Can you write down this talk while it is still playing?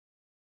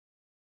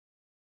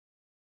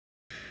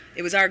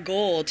It was our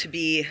goal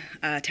to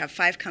have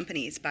 5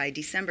 companies by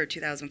December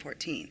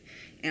 2014,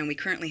 and we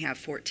currently have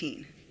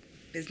 14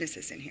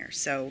 businesses in here.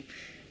 So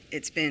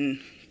it's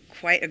been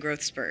quite a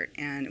growth spurt,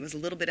 and it was a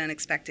little bit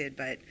unexpected,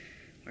 but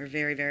we're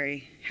very,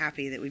 very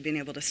happy that we've been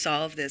able to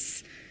solve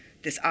this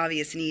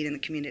obvious need in the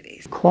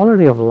communities.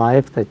 Quality of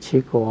life that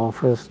Chico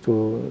offers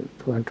to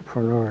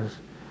entrepreneurs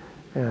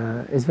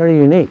is very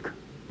unique.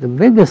 The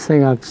biggest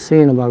thing I've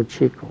seen about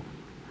Chico,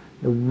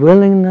 the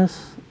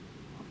willingness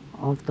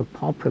of the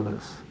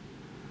populace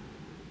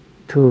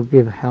to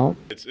give help.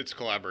 It's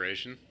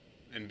collaboration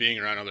and being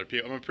around other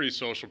people. I'm a pretty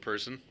social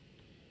person,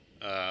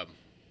 and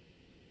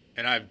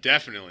I've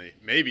definitely,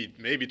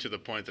 maybe to the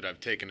point that I've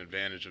taken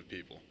advantage of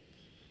people,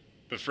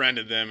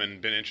 befriended them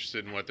and been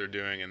interested in what they're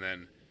doing, and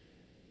then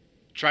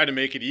try to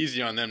make it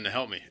easy on them to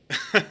help me.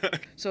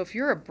 So if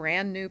you're a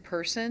brand new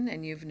person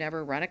and you've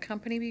never run a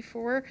company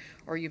before,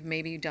 or you've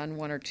maybe done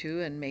 1 or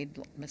 2 and made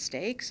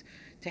mistakes,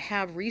 to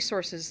have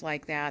resources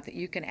like that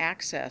you can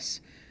access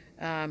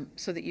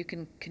so that you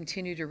can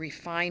continue to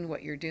refine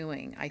what you're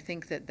doing, I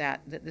think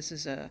that this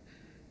is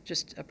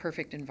just a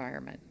perfect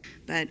environment.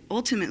 But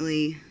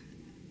ultimately,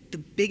 the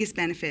biggest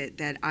benefit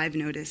that I've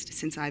noticed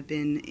since I've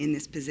been in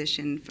this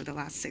position for the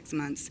last 6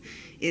 months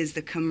is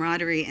the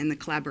camaraderie and the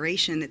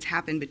collaboration that's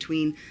happened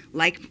between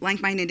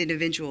like-minded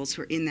individuals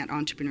who are in that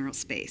entrepreneurial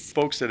space.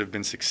 Folks that have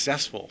been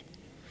successful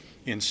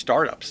in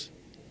startups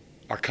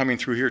are coming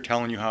through here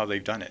telling you how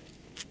they've done it.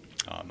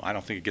 I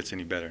don't think it gets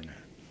any better than that.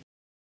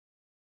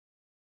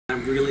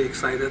 I'm really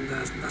excited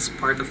as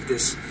part of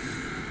this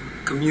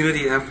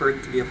community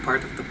effort to be a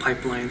part of the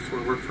pipeline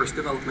for workforce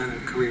development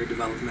and career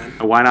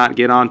development. Why not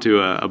get onto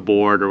a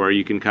board or where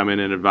you can come in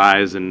and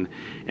advise and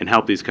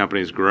help these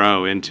companies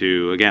grow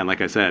into, again,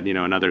 like I said,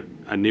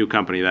 a new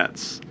company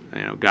that's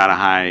got a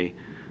high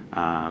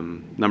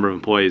number of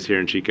employees here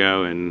in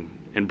Chico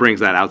and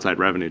brings that outside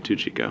revenue to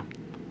Chico.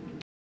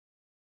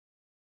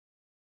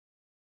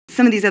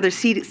 Some of these other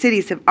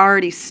cities have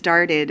already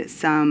started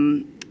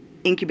some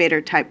incubator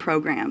type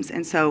programs,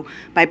 and so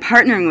by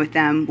partnering with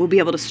them we'll be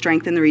able to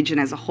strengthen the region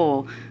as a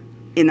whole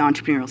in the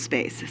entrepreneurial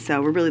space.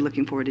 So we're really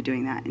looking forward to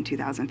doing that in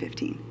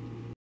 2015.